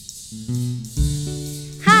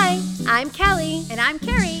Hi, I'm Kelly. And I'm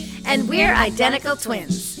Carrie. And we're identical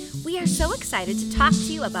twins. We are so excited to talk to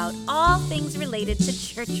you about all things related to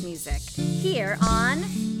church music Here on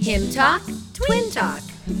Hymn Talk, Twin Talk.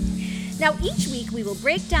 Now, each week we will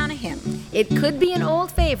break down a hymn, It could be an old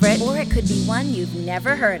favorite, or it could be one you've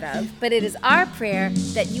never heard of. but it is our prayer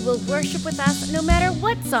that you will worship with us no matter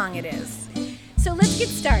what song it is. So let's get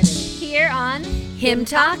started here on Hymn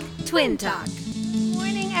Talk, Twin Talk. Good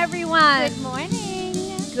morning, everyone. Good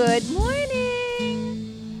morning. Good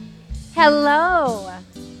morning. Hello.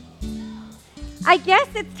 I guess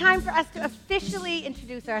it's time for us to officially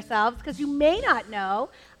introduce ourselves because you may not know,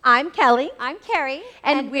 I'm Kelly. I'm Carrie.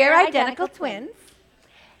 And we're identical twins.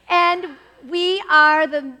 And we are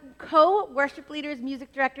the co-worship leaders,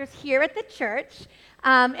 music directors here at the church.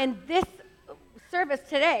 And this service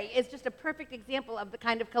today is just a perfect example of the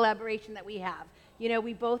kind of collaboration that we have. You know,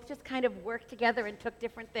 we both just kind of worked together and took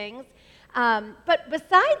different things. But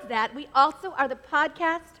besides that, we also are the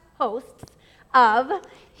podcast hosts of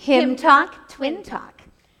Hymn Talk, Twin Talk.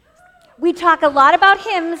 We talk a lot about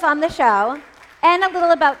hymns on the show and a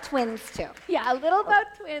little about twins too. Yeah, a little about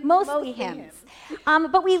twins. Mostly hymns.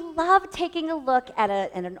 But we love taking a look at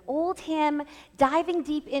an old hymn, diving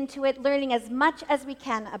deep into it, learning as much as we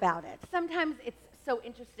can about it. Sometimes it's so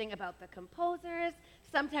interesting about the composers,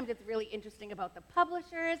 sometimes it's really interesting about the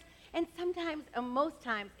publishers, and sometimes, most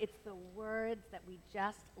times, it's the words that we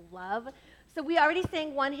just love. So we already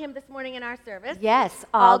sang one hymn this morning in our service. Yes,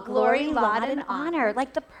 all glory, laud, and honor,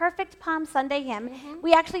 like the perfect Palm Sunday hymn. Mm-hmm.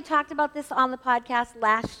 We actually talked about this on the podcast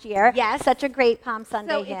last year. Yes. Such a great Palm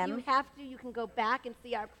Sunday So hymn. if you have to, you can go back and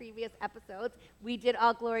see our previous episodes. We did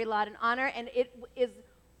All Glory, Laud, and Honor, and it is,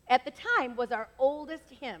 at the time, was our oldest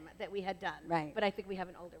hymn that we had done. Right. But I think we have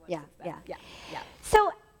an older one Yeah, since then. Yeah.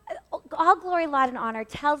 So, all glory, laud, and honor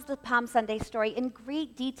tells the Palm Sunday story in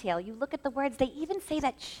great detail. You look at the words, they even say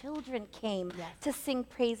that children came Yes. to sing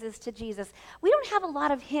praises to Jesus. We don't have a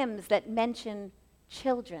lot of hymns that mention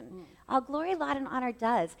children. All glory, laud, and honor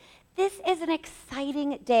does. This is an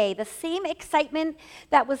exciting day. The same excitement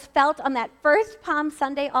that was felt on that first Palm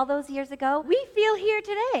Sunday all those years ago, We feel here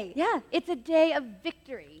today. Yeah. It's a day of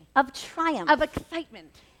victory, of triumph, of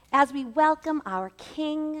excitement. as we welcome our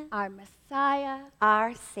King, Our Messiah.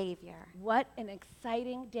 our Savior. What an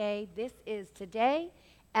exciting day this is today,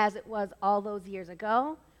 as it was all those years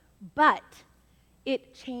ago, but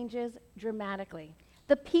it changes dramatically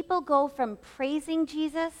The people go from praising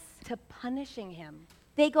Jesus, to punishing him,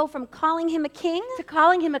 they go from calling him a king, to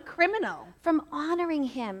calling him a criminal, from honoring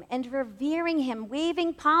him and revering him,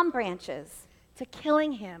 waving palm branches. to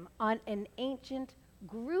killing him on an ancient,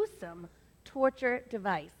 gruesome torture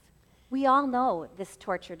device. We all know this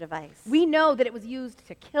torture device. We know that it was used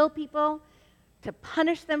to kill people, to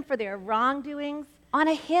punish them for their wrongdoings. On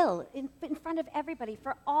a hill, in front of everybody,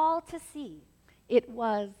 for all to see. It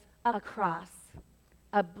was a cross,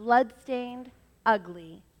 a blood-stained,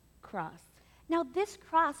 ugly cross. Now, this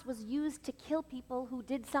cross was used to kill people who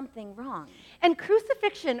did something wrong. And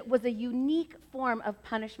crucifixion was a unique form of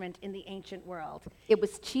punishment in the ancient world. It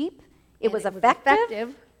was cheap, it And was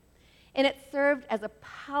effective. and it served as a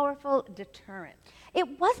powerful deterrent.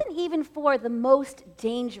 It wasn't even for the most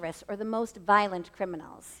dangerous or the most violent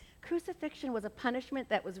criminals. Crucifixion was a punishment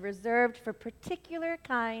that was reserved for particular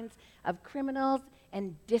kinds of criminals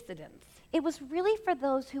and dissidents. It was really for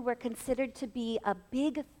those who were considered to be a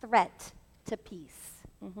big threat to peace.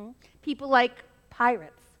 People like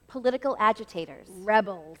pirates, Political agitators,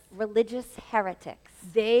 rebels. religious heretics.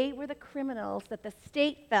 They were the criminals that the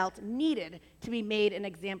state felt needed to be made an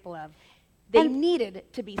example of. They And- needed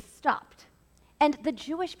to be stopped. And the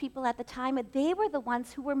Jewish people at the time, they were the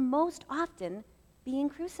ones who were most often being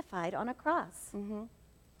crucified on a cross.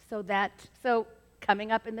 So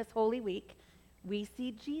coming up in this Holy Week, we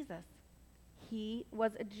see Jesus. He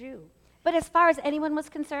was a Jew. But as far as anyone was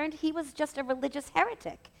concerned, he was just a religious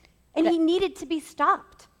heretic, and he needed to be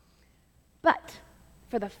stopped. But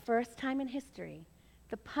for the first time in history,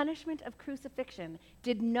 the punishment of crucifixion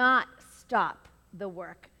did not stop the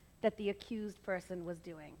work that the accused person was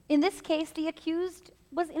doing. In this case, the accused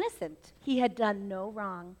was innocent. He had done no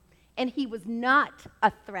wrong, and he was not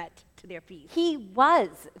a threat to their peace. He was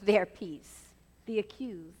their peace. The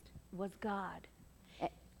accused was God.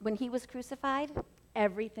 When he was crucified,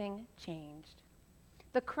 Everything changed.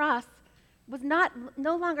 The cross was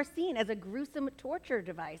no longer seen as a gruesome torture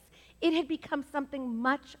device. It had become something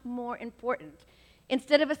much more important.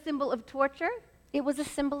 Instead of a symbol of torture, it was a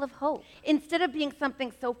symbol of hope. instead of being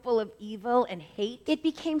something so full of evil and hate, It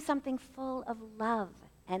became something full of love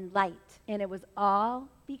and light. and it was all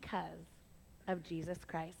because of Jesus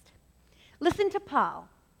Christ. Listen to Paul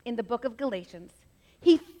in the book of Galatians,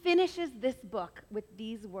 he finishes this book with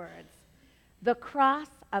these words: "The cross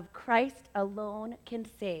of Christ alone can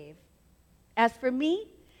save. As for me,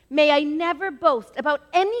 may I never boast about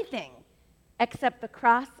anything except the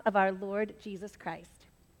cross of our Lord Jesus Christ."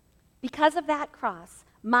 Because of that cross,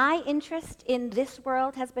 my interest in this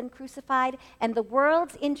world has been crucified, and the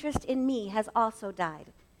world's interest in me has also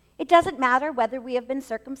died. It doesn't matter whether we have been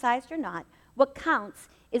circumcised or not. What counts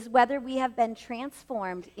is whether we have been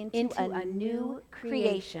transformed into a new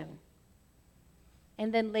creation.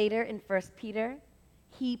 And then later in 1 Peter,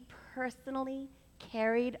 he personally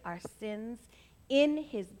carried our sins in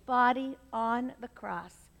his body on the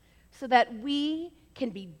cross so that we can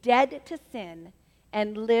be dead to sin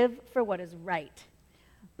and live for what is right.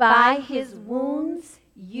 By his wounds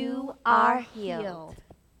you are healed.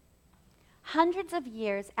 Hundreds of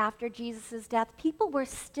years after Jesus' death, people were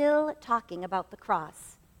still talking about the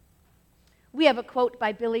cross. We have a quote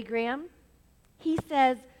by Billy Graham. He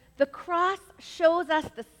says, "The cross shows us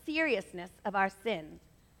the seriousness of our sin,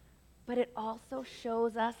 but it also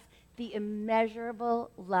shows us the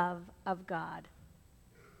immeasurable love of God."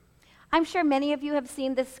 I'm sure many of you have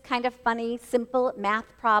seen this kind of funny, simple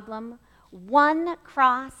math problem. 1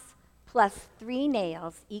 cross plus 3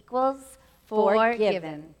 nails equals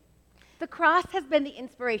forgiven. The cross has been the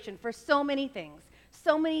inspiration for so many things,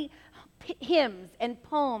 so many hymns and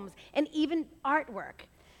poems and even artwork.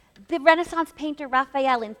 The Renaissance painter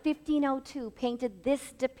Raphael in 1502 painted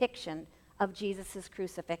this depiction of Jesus'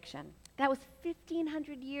 crucifixion. That was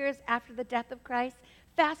 1,500 years after the death of Christ.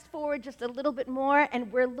 Fast forward just a little bit more,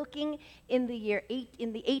 and we're looking in the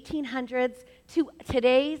 1800s to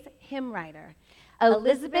today's hymn writer,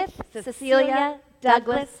 Elizabeth Cecilia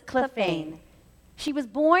Douglas Clephane. She was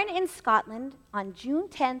born in Scotland on June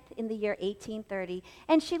 10th in the year 1830,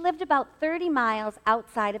 and she lived about 30 miles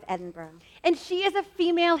outside of Edinburgh. And she is a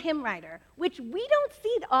female hymn writer, which we don't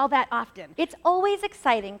see all that often. It's always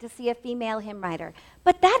exciting to see a female hymn writer,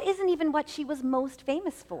 but that isn't even what she was most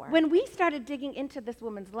famous for. When we started digging into this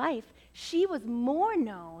woman's life, she was more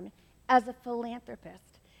known as a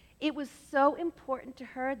philanthropist. It was so important to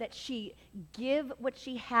her that she give what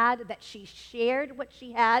she had, that she shared what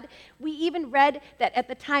she had. We even read that at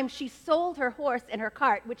the time she sold her horse and her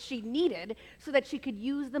cart, which she needed, so that she could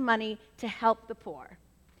use the money to help the poor.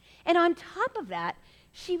 And on top of that,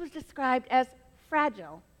 she was described as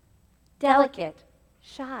fragile, delicate,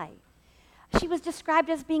 shy. She was described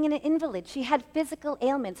as being an invalid. She had physical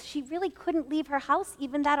ailments. She really couldn't leave her house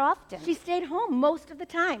even that often. She stayed home most of the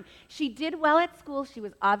time. She did well at school. She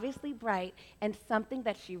was obviously bright, and something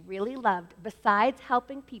that she really loved, besides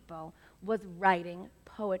helping people, was writing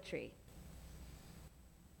poetry.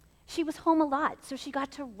 She was home a lot, so she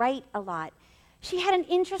got to write a lot. She had an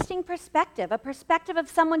interesting perspective, a perspective of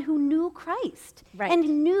someone who knew Christ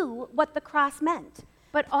and knew what the cross meant.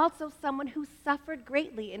 But also someone who suffered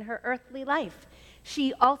greatly in her earthly life.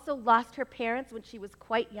 She also lost her parents when she was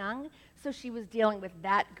quite young, so she was dealing with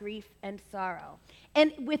that grief and sorrow.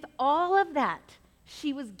 And with all of that,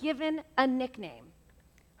 she was given a nickname.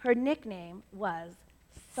 Her nickname was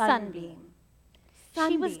Sunbeam.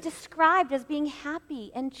 She was described as being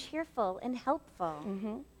happy and cheerful and helpful.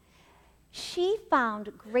 Mm-hmm. She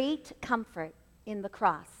found great comfort in the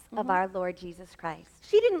cross of our Lord Jesus Christ.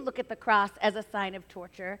 She didn't look at the cross as a sign of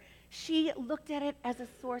torture. She looked at it as a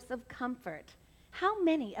source of comfort. How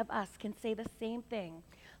many of us can say the same thing?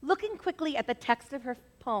 Looking quickly at the text of her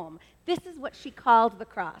poem, this is what she called the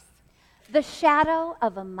cross: the shadow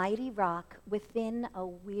of a mighty rock within a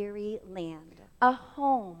weary land, a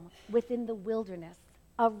home within the wilderness,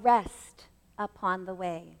 a rest upon the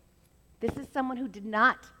way. This is someone who did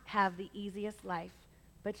not have the easiest life,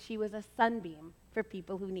 but she was a sunbeam for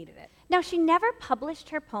people who needed it. Now, she never published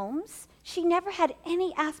her poems. She never had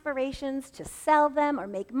any aspirations to sell them or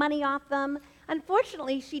make money off them.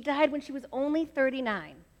 Unfortunately, she died when she was only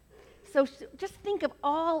 39. So just think of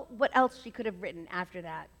all what else she could have written after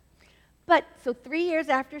that. But so 3 years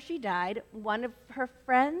after she died, one of her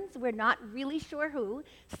friends, we're not really sure who,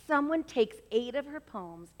 someone takes 8 of her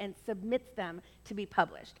poems and submits them to be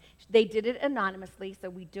published. They did it anonymously, so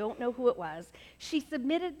we don't know who it was. She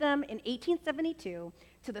submitted them in 1872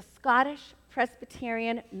 to the Scottish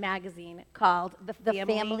Presbyterian magazine called The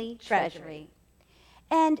Family Treasury.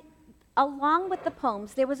 And along with the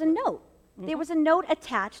poems, there was a note. There was a note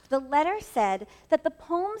attached. The letter said that the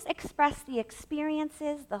poems express the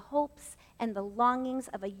experiences, the hopes, and the longings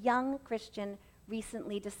of a young Christian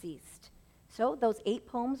recently deceased. So those 8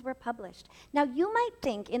 poems were published. Now, you might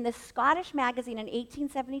think in this Scottish magazine in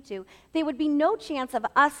 1872, there would be no chance of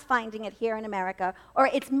us finding it here in America, or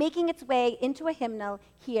it's making its way into a hymnal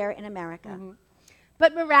here in America.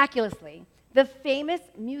 But miraculously, the famous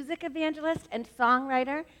music evangelist and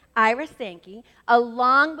songwriter Ira Sankey,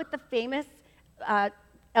 along with the famous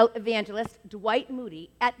evangelist Dwight Moody,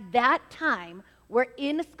 at that time were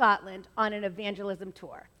in Scotland on an evangelism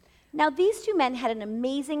tour. Now, these two men had an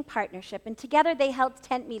amazing partnership, and together they held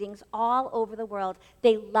tent meetings all over the world.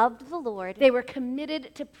 They loved the Lord. They were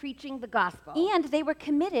committed to preaching the gospel. And they were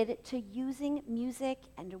committed to using music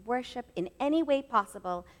and worship in any way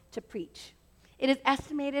possible to preach. It is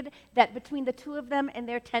estimated that between the two of them and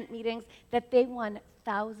their tent meetings that they won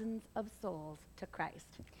thousands of souls to Christ.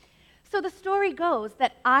 So the story goes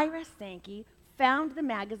that Ira Sankey found the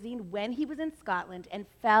magazine when he was in Scotland and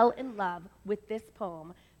fell in love with this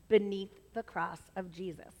poem, Beneath the Cross of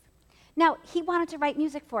Jesus. Now, he wanted to write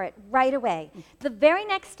music for it right away. The very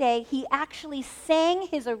next day, he actually sang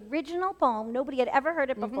his original poem. Nobody had ever heard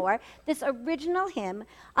it before. This original hymn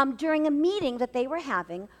during a meeting that they were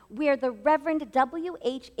having where the Reverend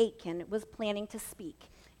W.H. Aitken was planning to speak.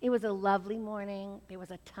 It was a lovely morning. There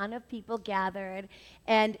was a ton of people gathered,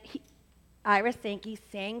 and Ira Sankey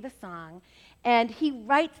sang the song, and he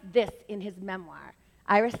writes this in his memoir.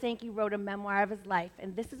 Ira Sankey wrote a memoir of his life,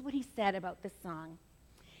 and this is what he said about this song.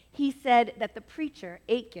 He said that the preacher,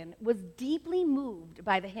 Aitken, was deeply moved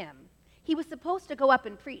by the hymn. He was supposed to go up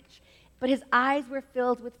and preach, but his eyes were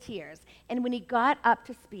filled with tears, and when he got up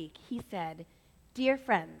to speak, he said, "Dear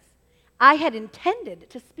friends, I had intended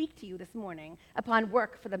to speak to you this morning upon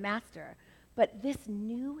work for the Master, but this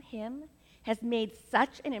new hymn has made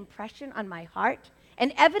such an impression on my heart,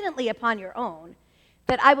 and evidently upon your own,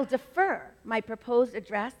 that I will defer my proposed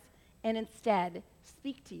address and instead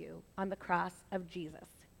speak to you on the cross of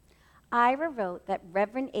Jesus." Ira wrote that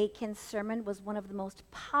Reverend Aitken's sermon was one of the most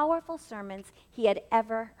powerful sermons he had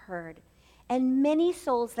ever heard, and many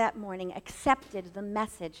souls that morning accepted the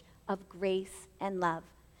message of grace and love.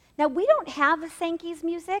 Now, we don't have Sankey's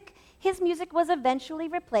music. His music was eventually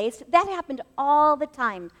replaced. That happened all the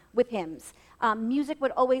time with hymns. Music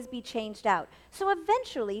would always be changed out. So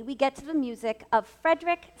eventually, we get to the music of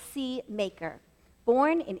Frederick C. Maker,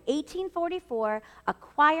 born in 1844, a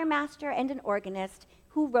choir master and an organist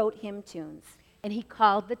who wrote hymn tunes. And he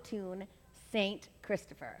called the tune Saint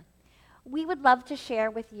Christopher. We would love to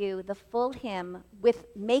share with you the full hymn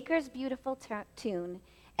with Maker's beautiful tune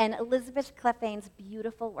and Elizabeth Clefane's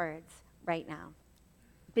beautiful words right now.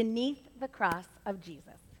 Beneath the Cross of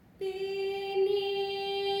Jesus. Beneath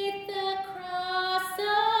the cross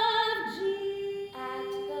of Jesus, at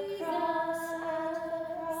the cross,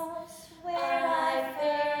 where I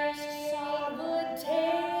first would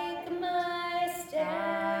take my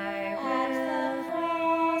stand, at the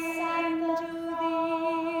cross and to the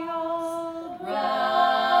old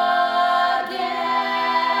rugged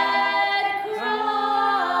cross.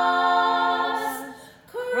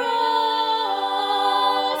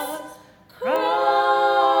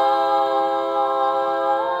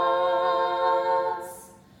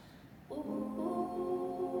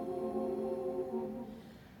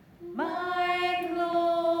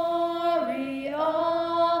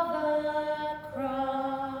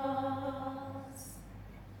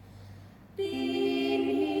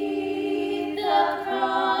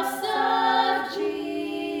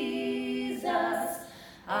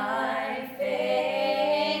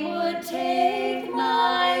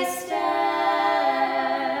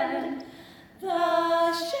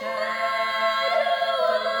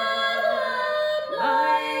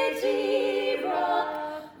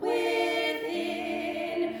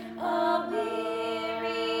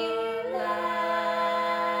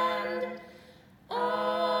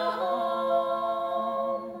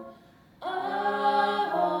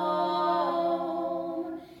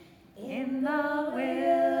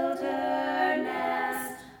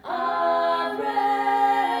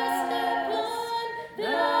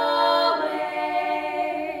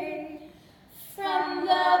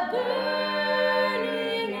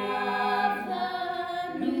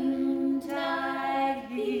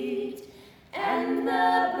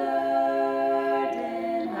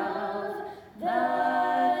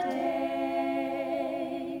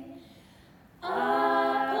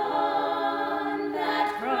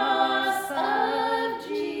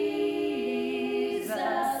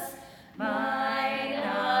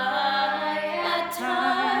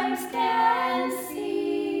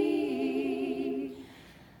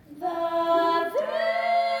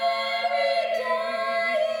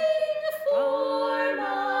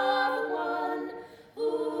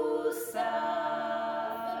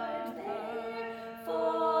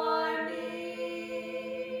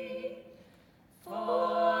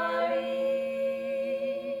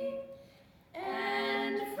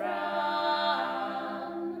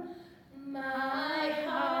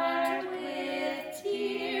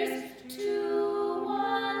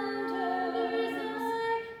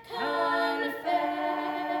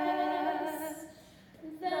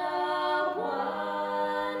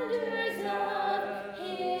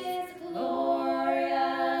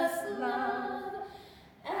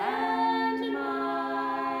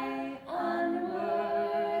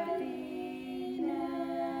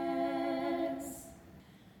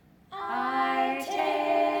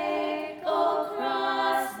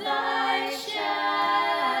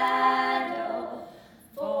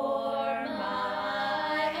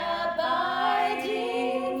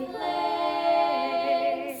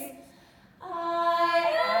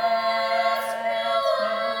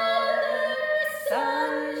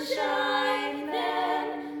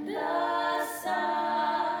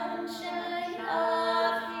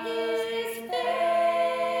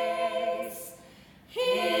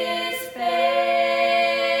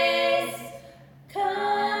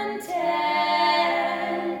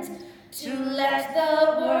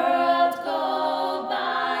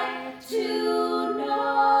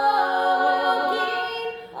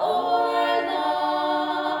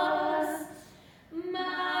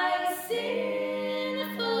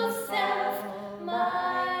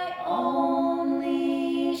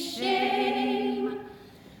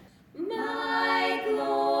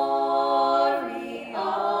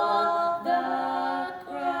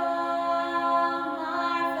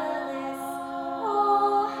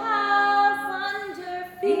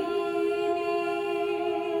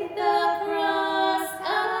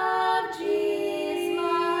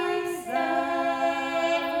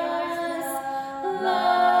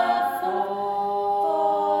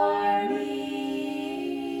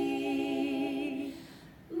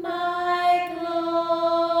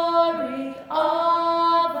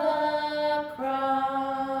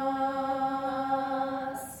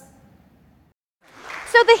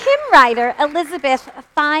 hymn writer, Elizabeth,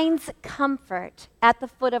 finds comfort at the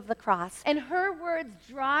foot of the cross. And her words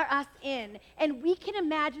draw us in, and we can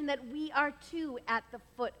imagine that we are too at the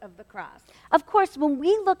foot of the cross. Of course, when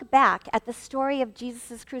we look back at the story of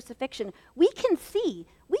Jesus' crucifixion, we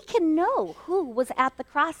can know who was at the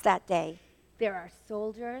cross that day. There are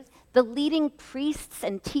soldiers, The leading priests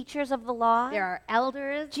and teachers of the law, there are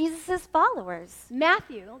elders. Jesus' followers.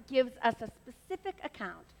 Matthew gives us a specific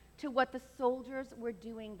account to what the soldiers were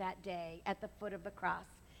doing that day at the foot of the cross.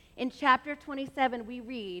 In chapter 27, we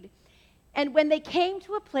read, "And when they came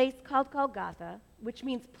to a place called Golgotha, which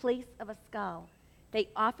means place of a skull, they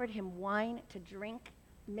offered him wine to drink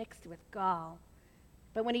mixed with gall.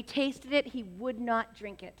 But when he tasted it, he would not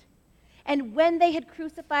drink it. And when they had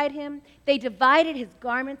crucified him, they divided his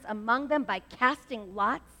garments among them by casting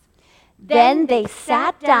lots. Then they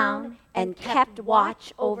sat down and kept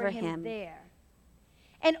watch over him. there.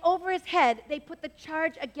 And over his head they put the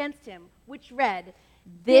charge against him, which read,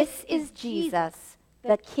 This is Jesus,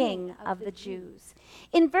 the King of the Jews."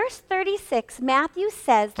 In verse 36, Matthew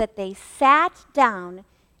says that they sat down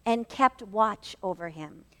and kept watch over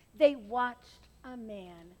him. They watched a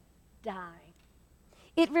man die.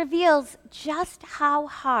 It reveals just how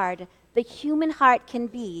hard the human heart can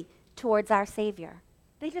be towards our Savior.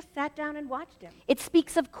 They just sat down and watched him. It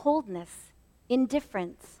speaks of coldness,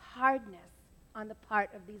 indifference. Hardness on the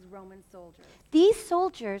part of these Roman soldiers. These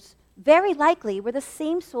soldiers very likely were the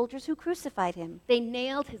same soldiers who crucified him. They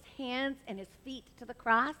nailed his hands and his feet to the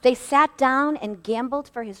cross. They sat down and gambled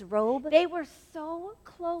for his robe, They were so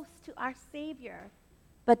close to our Savior.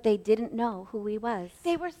 but they didn't know who he was.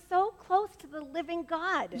 They were so close to the living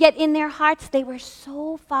God. Yet in their hearts, they were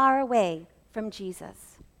so far away from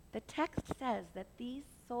Jesus. The text says that these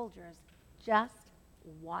soldiers just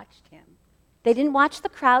watched him. They didn't watch the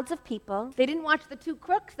crowds of people. They didn't watch the two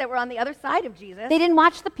crooks that were on the other side of Jesus. They didn't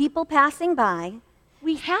watch the people passing by.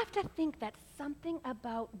 We have to think that something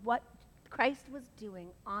about what Christ was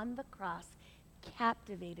doing on the cross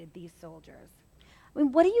captivated these soldiers. I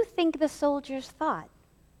mean, what do you think the soldiers thought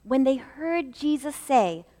when they heard Jesus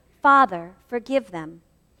say, "Father, forgive them"?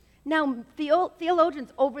 Now,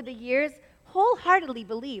 theologians over the years wholeheartedly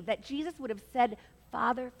believe that Jesus would have said,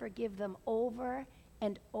 "Father, forgive them," over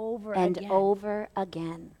and over And again. over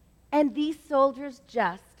again. And these soldiers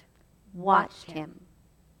just Watched him.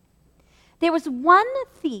 There was one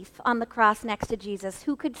thief on the cross next to Jesus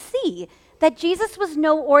who could see that Jesus was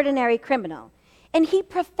no ordinary criminal. And he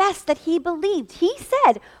professed that he believed. He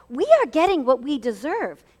said, "We are getting what we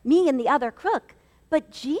deserve, me and the other crook.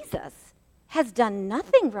 But Jesus has done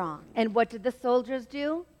nothing wrong." And what did the soldiers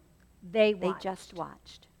do? They They watched. just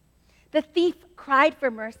watched. The thief cried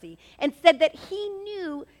for mercy and said that he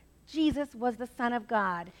knew Jesus was the Son of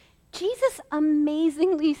God. Jesus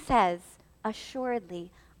amazingly says,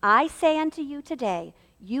 "Assuredly, I say unto you today,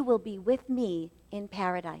 you will be with me in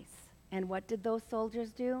paradise." And what did those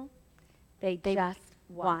soldiers do? They They just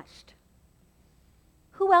watched.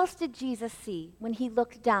 Who else did Jesus see when he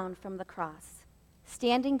looked down from the cross?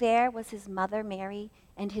 Standing there was his mother Mary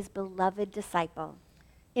and his beloved disciple.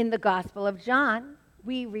 In the Gospel of John,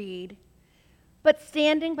 we read, "But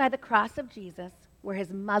standing by the cross of Jesus were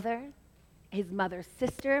his mother's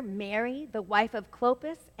sister, Mary, the wife of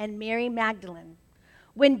Clopas, and Mary Magdalene.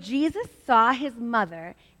 When Jesus saw his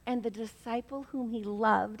mother and the disciple whom he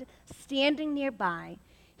loved standing nearby,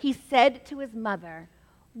 he said to his mother,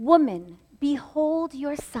 'Woman, behold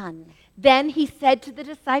your son. Then he said to the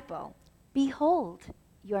disciple, Behold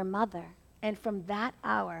your mother.'" and from that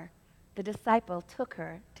hour the disciple took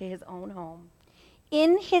her to his own home.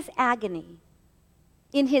 In his agony,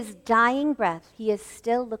 in his dying breath, he is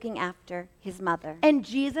still looking after his mother. And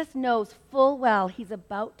Jesus knows full well he's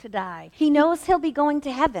about to die. He knows he'll be going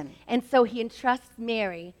to heaven. And so he entrusts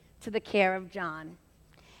Mary to the care of John.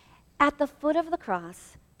 At the foot of the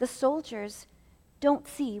cross, the soldiers don't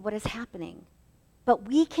see what is happening, but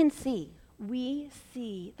we can see. We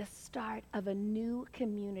see the start of a new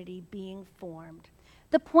community being formed.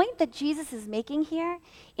 The point that Jesus is making here,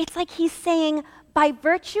 it's like he's saying, by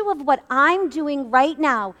virtue of what I'm doing right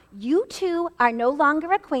now, you two are no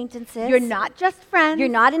longer acquaintances. You're not just friends. You're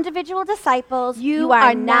not individual disciples. You are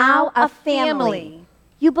are now now a a family. family.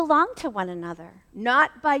 You belong to one another.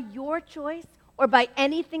 Not by your choice or by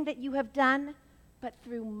anything that you have done, but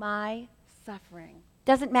through my suffering.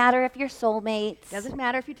 Doesn't matter if you're soulmates. Doesn't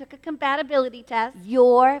matter if you took a compatibility test.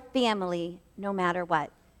 Your family, no matter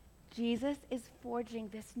what. Jesus is forging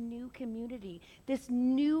this new community, this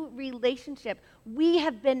new relationship. We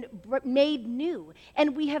have been made new,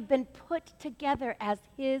 and we have been put together as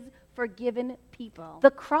his forgiven people. The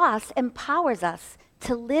cross empowers us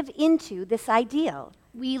to live into this ideal.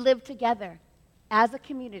 we live together as a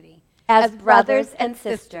community, as brothers and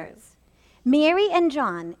sisters. Mary and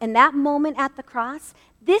John, in that moment at the cross,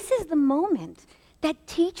 this is the moment that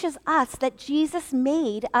teaches us that Jesus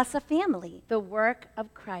made us a family. The work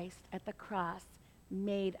of Christ at the cross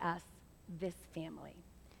made us this family.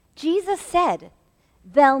 Jesus said,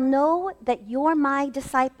 "They'll know that you're my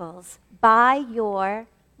disciples by your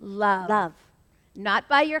love. Not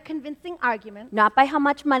by your convincing argument, Not by how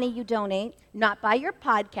much money you donate, not by your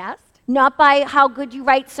podcast not by how good you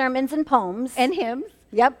write sermons and poems. and hymns.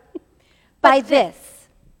 Yep. By this,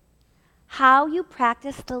 how you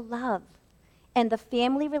practice the love and the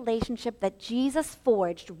family relationship that Jesus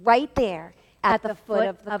forged right there at the foot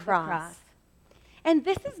of the cross. And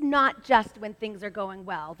this is not just when things are going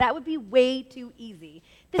well. That would be way too easy.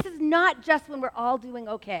 This is not just when we're all doing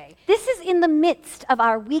okay. This is in the midst of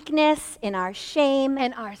our weakness, in our shame,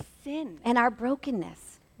 And our sin, and our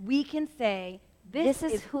brokenness. we can say, This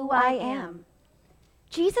is who I am.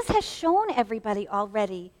 Jesus has shown everybody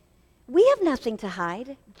already. We have nothing to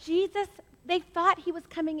hide. Jesus, they thought he was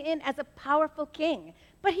coming in as a powerful king,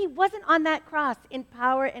 but he wasn't on that cross in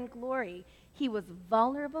power and glory. He was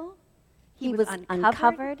vulnerable. He was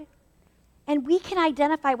uncovered. And we can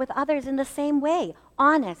identify with others in the same way,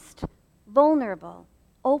 honest, vulnerable,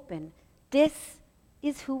 open. This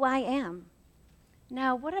is who I am.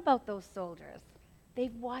 Now, what about those soldiers?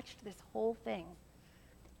 They've watched this whole thing.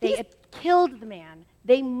 They had killed the man.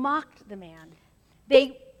 They mocked the man.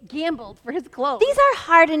 They gambled for his clothes. These are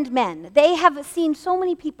hardened men. They have seen so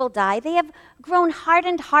many people die. They have grown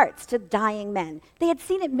hardened hearts to dying men. They had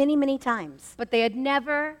seen it many, many times. But they had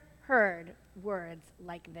never heard words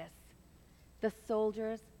like this. The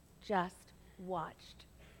soldiers just watched.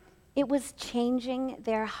 It was changing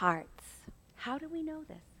their hearts. How do we know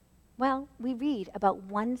this? Well, we read about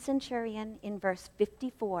one centurion in verse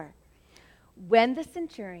 54. When the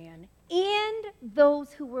centurion and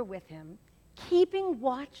those who were with him, keeping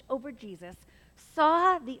watch over Jesus,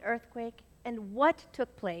 saw the earthquake and what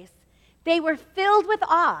took place, they were filled with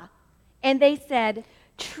awe, and they said,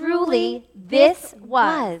 "Truly, this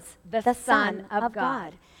was the Son of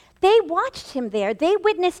God." They watched him there. They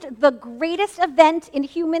witnessed the greatest event in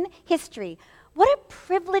human history. What a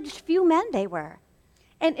privileged few men they were.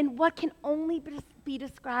 And what can only be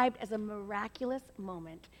described as a miraculous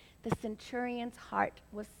moment, the centurion's heart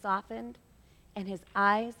was softened and his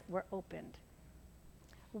eyes were opened.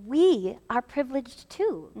 We are privileged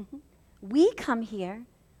too. We come here.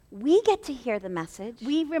 We get to hear the message.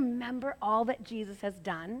 We remember all that Jesus has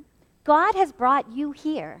done. God has brought you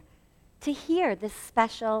here to hear this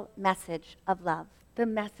special message of love. The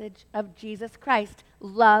message of Jesus Christ,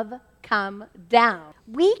 love come down.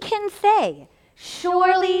 We can say,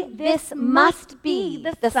 surely this must be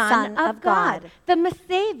the Son of God, the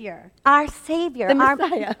Savior, our Savior, the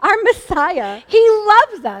Messiah. our Messiah. He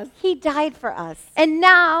loves us. He died for us. And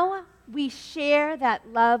now we share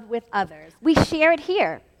that love with others We share it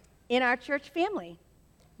here. in our church family.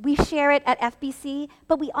 We share it at FBC,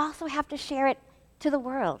 but we also have to share it to the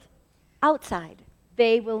world, outside,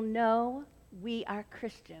 They will know we are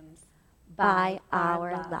Christians by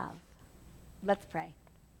our love. Let's pray.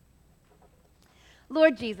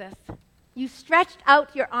 Lord Jesus, you stretched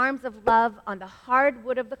out your arms of love on the hard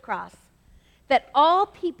wood of the cross, that all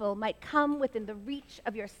people might come within the reach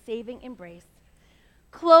of your saving embrace.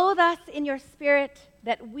 Clothe us in your spirit,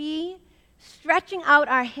 that we, stretching out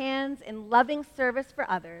our hands in loving service for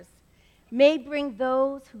others, may bring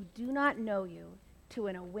those who do not know you to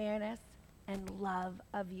an awareness and love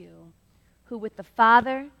of you, who with the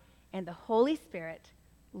Father and the Holy Spirit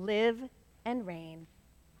live and reign,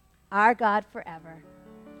 our God forever.